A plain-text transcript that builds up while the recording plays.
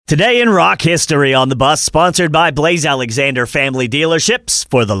Today in rock history on the bus, sponsored by Blaze Alexander Family Dealerships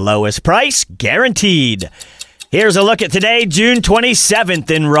for the lowest price guaranteed. Here's a look at today, June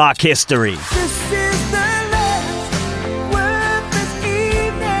 27th in rock history. This is the last worthless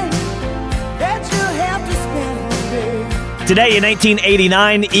evening that you'll have to spend today. Today in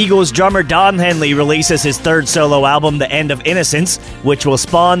 1989, Eagles drummer Don Henley releases his third solo album, The End of Innocence, which will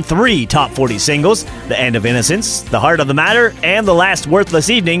spawn 3 top 40 singles, The End of Innocence, The Heart of the Matter, and The Last Worthless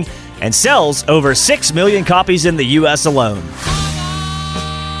Evening, and sells over 6 million copies in the U.S. alone.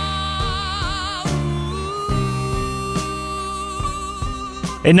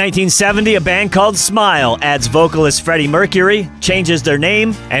 In 1970, a band called Smile adds vocalist Freddie Mercury, changes their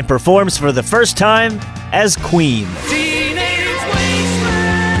name, and performs for the first time as Queen.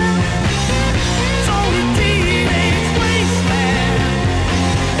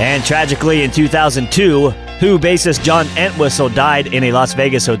 And tragically, in 2002, Who bassist John Entwistle died in a Las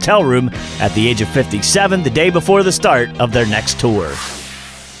Vegas hotel room at the age of 57, the day before the start of their next tour.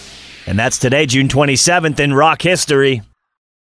 And that's today, June 27th in rock history.